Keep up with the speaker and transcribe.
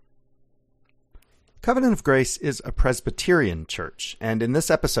Covenant of Grace is a Presbyterian church, and in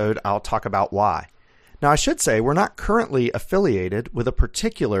this episode, I'll talk about why. Now, I should say we're not currently affiliated with a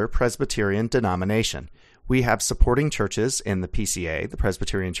particular Presbyterian denomination. We have supporting churches in the PCA, the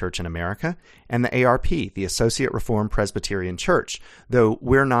Presbyterian Church in America, and the ARP, the Associate Reformed Presbyterian Church, though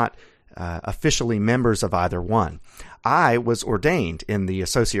we're not officially members of either one. I was ordained in the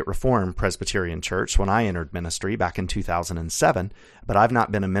Associate Reformed Presbyterian Church when I entered ministry back in 2007, but I've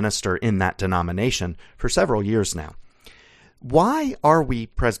not been a minister in that denomination for several years now. Why are we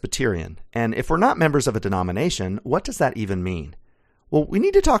Presbyterian? And if we're not members of a denomination, what does that even mean? Well, we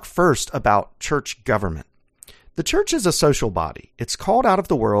need to talk first about church government. The church is a social body. It's called out of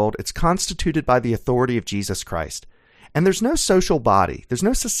the world. It's constituted by the authority of Jesus Christ. And there's no social body, there's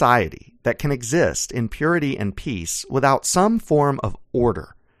no society that can exist in purity and peace without some form of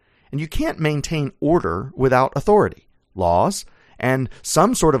order. And you can't maintain order without authority, laws, and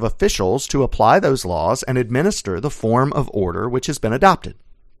some sort of officials to apply those laws and administer the form of order which has been adopted.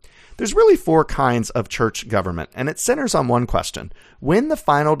 There's really four kinds of church government, and it centers on one question. When the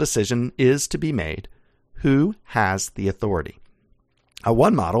final decision is to be made, who has the authority?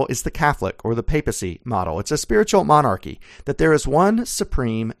 One model is the Catholic or the papacy model. It's a spiritual monarchy, that there is one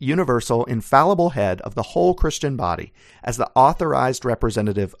supreme, universal, infallible head of the whole Christian body as the authorized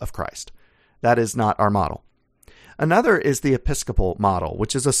representative of Christ. That is not our model. Another is the Episcopal model,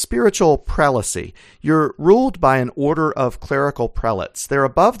 which is a spiritual prelacy. You're ruled by an order of clerical prelates. They're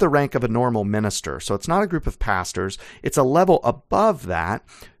above the rank of a normal minister, so it's not a group of pastors. It's a level above that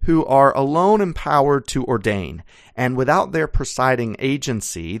who are alone empowered to ordain. And without their presiding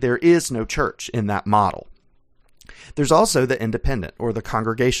agency, there is no church in that model. There's also the independent or the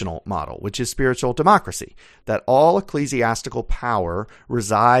congregational model, which is spiritual democracy, that all ecclesiastical power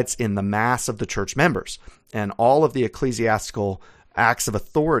resides in the mass of the church members, and all of the ecclesiastical acts of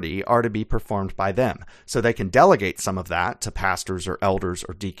authority are to be performed by them. So they can delegate some of that to pastors or elders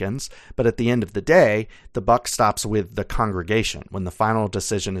or deacons, but at the end of the day, the buck stops with the congregation. When the final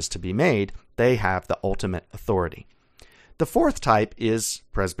decision is to be made, they have the ultimate authority. The fourth type is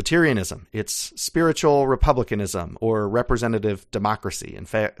Presbyterianism. It's spiritual republicanism or representative democracy. In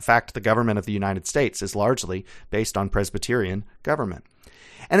fact, the government of the United States is largely based on Presbyterian government.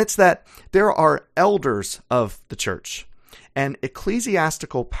 And it's that there are elders of the church, and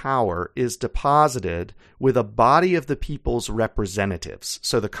ecclesiastical power is deposited with a body of the people's representatives.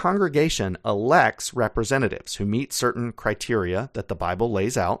 So the congregation elects representatives who meet certain criteria that the Bible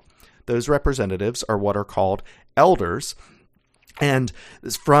lays out. Those representatives are what are called elders. And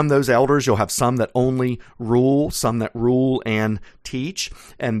from those elders, you'll have some that only rule, some that rule and teach,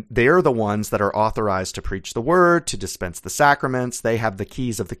 and they're the ones that are authorized to preach the word, to dispense the sacraments. They have the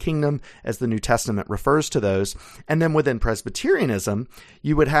keys of the kingdom, as the New Testament refers to those. And then within Presbyterianism,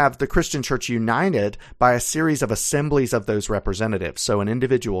 you would have the Christian church united by a series of assemblies of those representatives. So an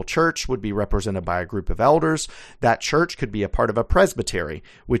individual church would be represented by a group of elders. That church could be a part of a presbytery,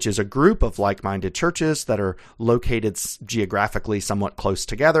 which is a group of like-minded churches that are located geographically somewhat close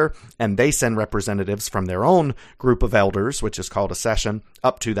together, and they send representatives from their own group of elders, which is called a session,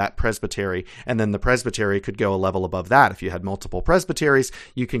 up to that presbytery, and then the presbytery could go a level above that. If you had multiple presbyteries,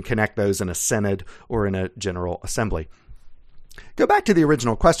 you can connect those in a synod or in a general assembly. Go back to the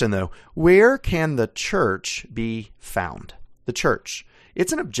original question, though. Where can the church be found? The church.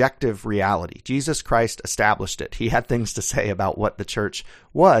 It's an objective reality. Jesus Christ established it. He had things to say about what the church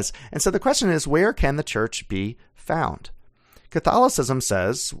was. And so the question is, where can the church be found? Catholicism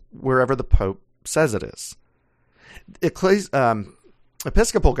says wherever the Pope says it is.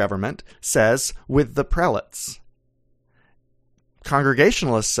 Episcopal government says with the prelates.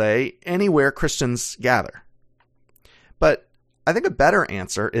 Congregationalists say anywhere Christians gather. But I think a better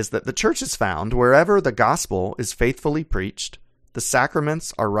answer is that the church is found wherever the gospel is faithfully preached, the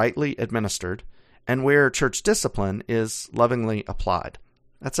sacraments are rightly administered, and where church discipline is lovingly applied.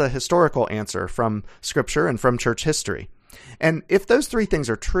 That's a historical answer from Scripture and from church history. And if those three things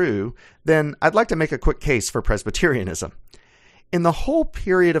are true, then I'd like to make a quick case for Presbyterianism. In the whole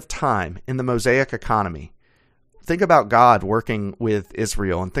period of time in the Mosaic economy, think about God working with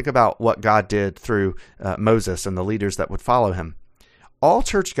Israel and think about what God did through Moses and the leaders that would follow him. All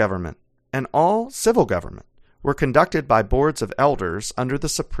church government and all civil government were conducted by boards of elders under the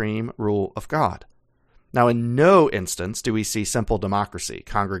supreme rule of God. Now, in no instance do we see simple democracy,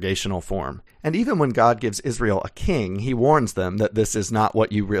 congregational form. And even when God gives Israel a king, he warns them that this is not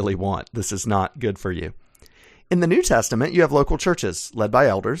what you really want. This is not good for you. In the New Testament, you have local churches led by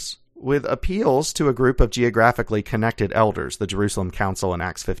elders with appeals to a group of geographically connected elders. The Jerusalem Council in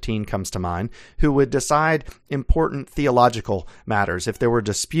Acts 15 comes to mind, who would decide important theological matters. If there were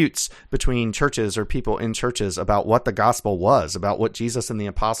disputes between churches or people in churches about what the gospel was, about what Jesus and the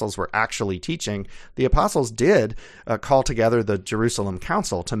apostles were actually teaching, the apostles did call together the Jerusalem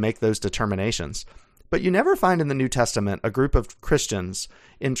Council to make those determinations. But you never find in the New Testament a group of Christians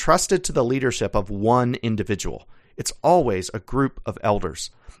entrusted to the leadership of one individual. It's always a group of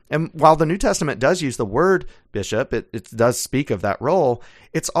elders. And while the New Testament does use the word bishop, it does speak of that role,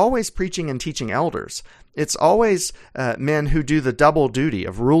 it's always preaching and teaching elders. It's always men who do the double duty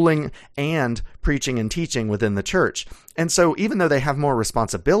of ruling and preaching and teaching within the church. And so even though they have more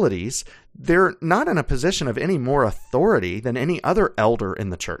responsibilities, they're not in a position of any more authority than any other elder in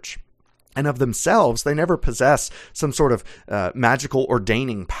the church. And of themselves, they never possess some sort of magical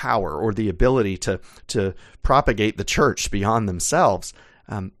ordaining power or the ability to propagate the church beyond themselves.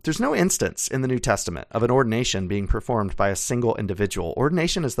 There's no instance in the New Testament of an ordination being performed by a single individual.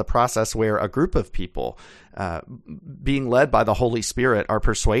 Ordination is the process where a group of people, being led by the Holy Spirit, are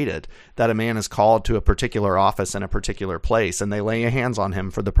persuaded that a man is called to a particular office in a particular place, and they lay hands on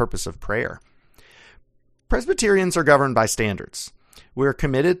him for the purpose of prayer. Presbyterians are governed by standards. We're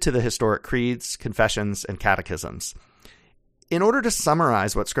committed to the historic creeds, confessions, and catechisms. In order to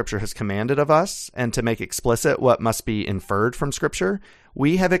summarize what Scripture has commanded of us and to make explicit what must be inferred from Scripture,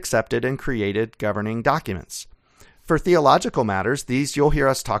 we have accepted and created governing documents. For theological matters, these you'll hear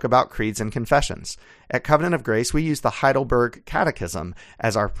us talk about creeds and confessions. At Covenant of Grace, we use the Heidelberg Catechism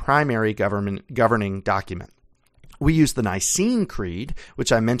as our primary governing document. We use the Nicene Creed,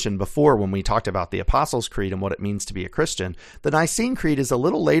 which I mentioned before when we talked about the Apostles' Creed and what it means to be a Christian. The Nicene Creed is a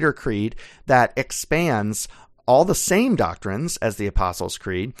little later creed that expands all the same doctrines as the Apostles'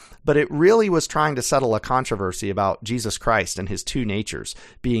 Creed, but it really was trying to settle a controversy about Jesus Christ and his two natures,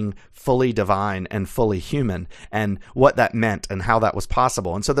 being fully divine and fully human, and what that meant and how that was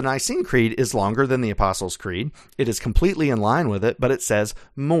possible. And so the Nicene Creed is longer than the Apostles' Creed. It is completely in line with it, but it says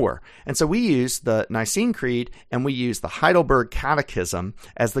more. And so we use the Nicene Creed and we use the Heidelberg Catechism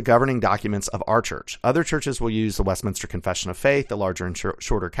as the governing documents of our church. Other churches will use the Westminster Confession of Faith, the larger and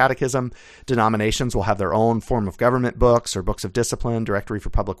shorter catechism. Denominations will have their own form of government books or books of discipline, directory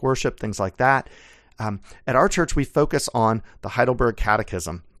for public worship, things like that. At our church, we focus on the Heidelberg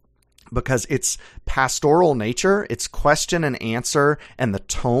Catechism because its pastoral nature, its question and answer, and the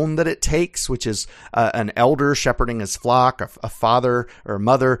tone that it takes, which is an elder shepherding his flock, a father or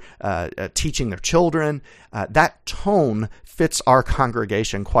mother teaching their children, that tone fits our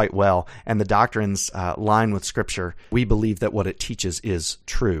congregation quite well, and the doctrines line with Scripture. We believe that what it teaches is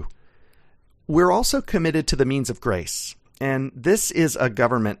true. We're also committed to the means of grace. And this is a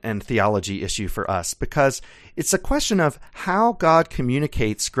government and theology issue for us because it's a question of how God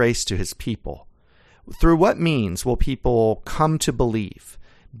communicates grace to his people. Through what means will people come to believe,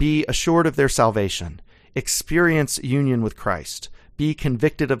 be assured of their salvation, experience union with Christ, be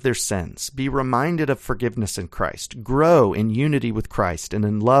convicted of their sins, be reminded of forgiveness in Christ, grow in unity with Christ and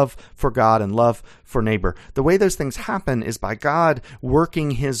in love for God and love for neighbor? The way those things happen is by God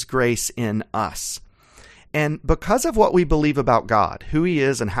working his grace in us. And because of what we believe about God, who he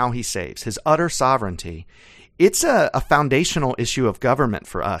is and how he saves, his utter sovereignty, it's a foundational issue of government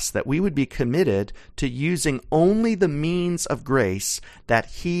for us that we would be committed to using only the means of grace that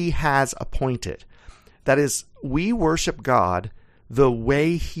he has appointed. That is, we worship God the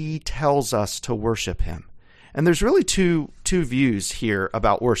way he tells us to worship him. And there's really two views here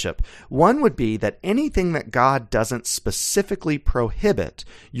about worship. One would be that anything that God doesn't specifically prohibit,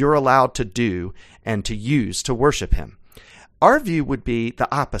 you're allowed to do and to use to worship him. Our view would be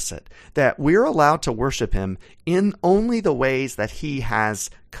the opposite, that we're allowed to worship him in only the ways that he has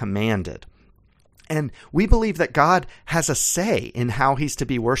commanded. And we believe that God has a say in how he's to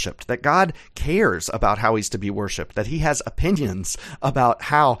be worshiped, that God cares about how he's to be worshiped, that he has opinions about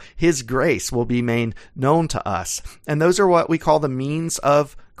how his grace will be made known to us. And those are what we call the means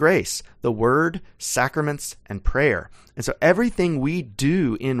of grace, the word, sacraments, and prayer. And so everything we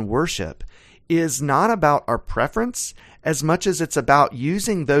do in worship is not about our preference as much as it's about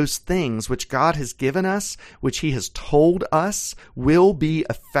using those things which God has given us, which he has told us will be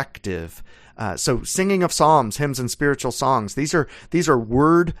effective So singing of psalms, hymns, and spiritual songs, these are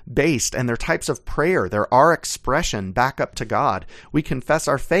word-based, and they're types of prayer. They're our expression back up to God. We confess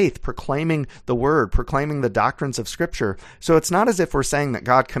our faith, proclaiming the word, proclaiming the doctrines of Scripture. So it's not as if we're saying that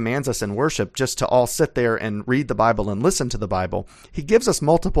God commands us in worship just to all sit there and read the Bible and listen to the Bible. He gives us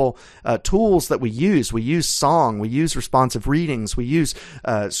multiple tools that we use. We use song, we use responsive readings, we use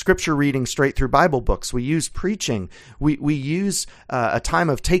Scripture reading straight through Bible books, we use preaching, we use a time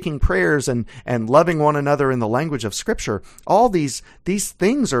of taking prayers and loving one another in the language of Scripture. All these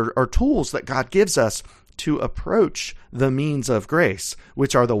things are tools that God gives us to approach the means of grace,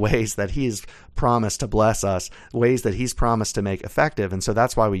 which are the ways that He's promised to bless us, ways that He's promised to make effective. And so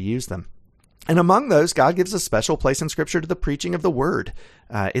that's why we use them. And among those, God gives a special place in Scripture to the preaching of the Word.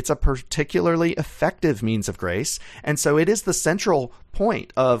 It's a particularly effective means of grace, and so it is the central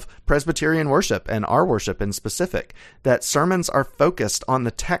point of Presbyterian worship and our worship in specific, that sermons are focused on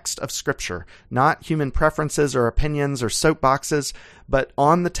the text of Scripture, not human preferences or opinions or soapboxes, but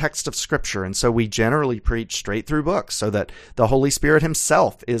on the text of Scripture. And so we generally preach straight through books so that the Holy Spirit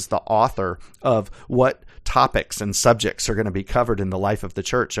Himself is the author of what topics and subjects are going to be covered in the life of the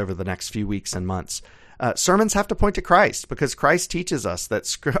church over the next few weeks and months. Sermons have to point to Christ because Christ teaches us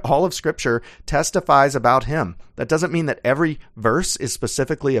that all of Scripture testifies about Him. That doesn't mean that every verse is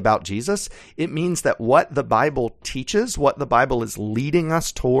specifically about Jesus. It means that what the Bible teaches, what the Bible is leading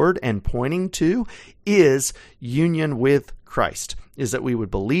us toward and pointing to, is union with Christ, is that we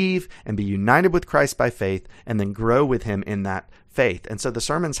would believe and be united with Christ by faith and then grow with Him in that faith. And so the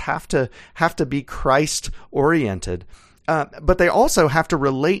sermons have to be Christ-oriented. But they also have to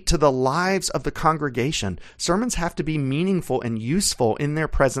relate to the lives of the congregation. Sermons have to be meaningful and useful in their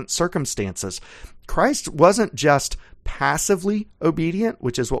present circumstances. Christ wasn't just passively obedient,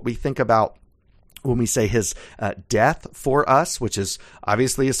 which is what we think about when we say His death for us, which is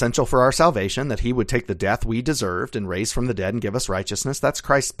obviously essential for our salvation, that He would take the death we deserved and raise from the dead and give us righteousness. That's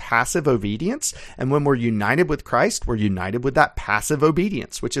Christ's passive obedience. And when we're united with Christ, we're united with that passive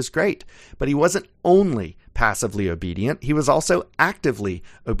obedience, which is great. But He wasn't only passively obedient. He was also actively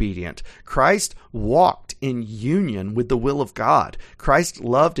obedient. Christ walked in union with the will of God. Christ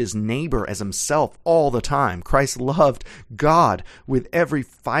loved His neighbor as Himself all the time. Christ loved God with every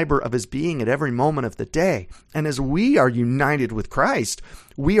fiber of His being at every moment of the day. And as we are united with Christ,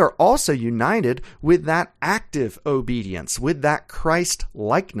 we are also united with that active obedience, with that Christ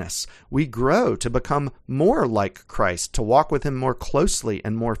likeness. We grow to become more like Christ, to walk with Him more closely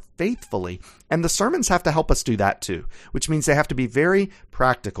and more faithfully. And the sermons have to help us do that too, which means they have to be very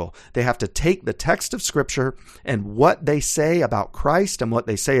practical. They have to take the text of Scripture and what they say about Christ and what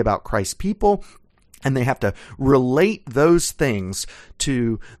they say about Christ's people, and they have to relate those things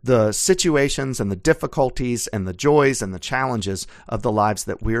to the situations and the difficulties and the joys and the challenges of the lives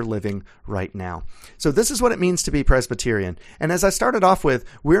that we're living right now. So this is what it means to be Presbyterian. And as I started off with,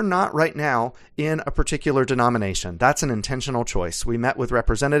 we're not right now in a particular denomination. That's an intentional choice. We met with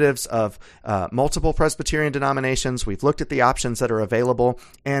representatives of multiple Presbyterian denominations. We've looked at the options that are available,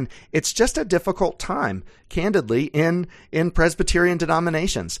 and it's just a difficult time, candidly, in Presbyterian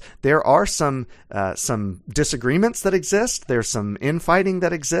denominations. There are some disagreements that exist. There's some infighting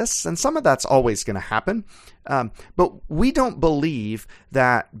that exists, and some of that's always going to happen. But we don't believe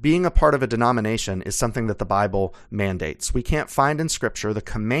that being a part of a denomination is something that the Bible mandates. We can't find in Scripture the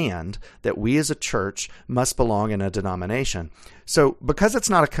command that we as a church must belong in a denomination. So because it's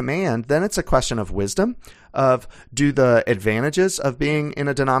not a command, then it's a question of wisdom, of do the advantages of being in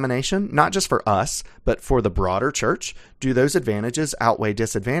a denomination, not just for us, but for the broader church, do those advantages outweigh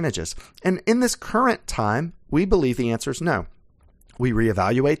disadvantages? And in this current time, we believe the answer is no. We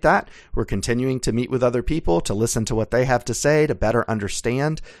reevaluate that. We're continuing to meet with other people to listen to what they have to say, to better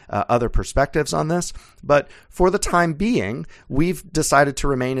understand other perspectives on this. But for the time being, we've decided to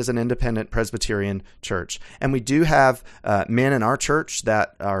remain as an independent Presbyterian church. And we do have men in our church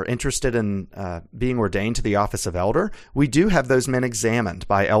that are interested in being ordained to the office of elder. We do have those men examined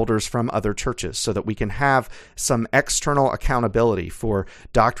by elders from other churches so that we can have some external accountability for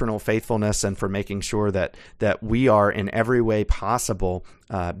doctrinal faithfulness and for making sure that we are in every way possible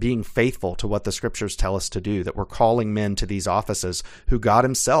being faithful to what the Scriptures tell us to do, that we're calling men to these offices who God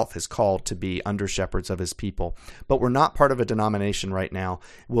Himself has called to be under shepherds of His people. But we're not part of a denomination right now.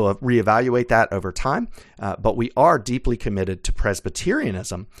 We'll reevaluate that over time, but we are deeply committed to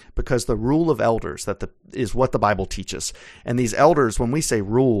Presbyterianism because the rule of elders is what the Bible teaches. And these elders, when we say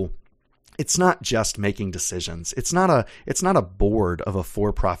rule, it's not just making decisions. It's not a board of a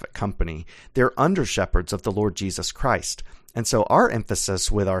for-profit company. They're under shepherds of the Lord Jesus Christ. And so our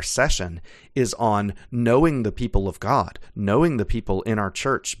emphasis with our session is on knowing the people of God, knowing the people in our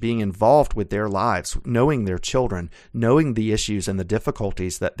church, being involved with their lives, knowing their children, knowing the issues and the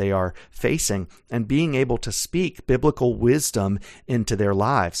difficulties that they are facing, and being able to speak biblical wisdom into their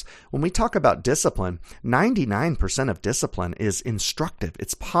lives. When we talk about discipline, 99% of discipline is instructive.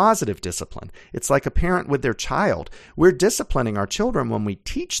 It's positive discipline. It's like a parent with their child. We're disciplining our children when we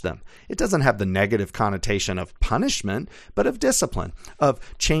teach them. It doesn't have the negative connotation of punishment, but of discipline, of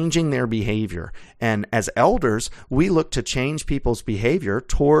changing their behavior. And as elders, we look to change people's behavior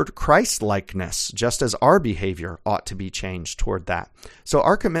toward Christ-likeness, just as our behavior ought to be changed toward that. So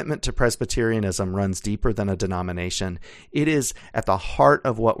our commitment to Presbyterianism runs deeper than a denomination. It is at the heart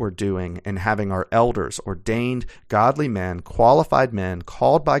of what we're doing in having our elders, ordained, godly men, qualified men,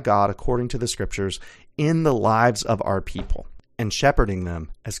 called by God according to the Scriptures, in the lives of our people, and shepherding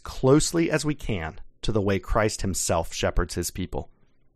them as closely as we can to the way Christ himself shepherds his people.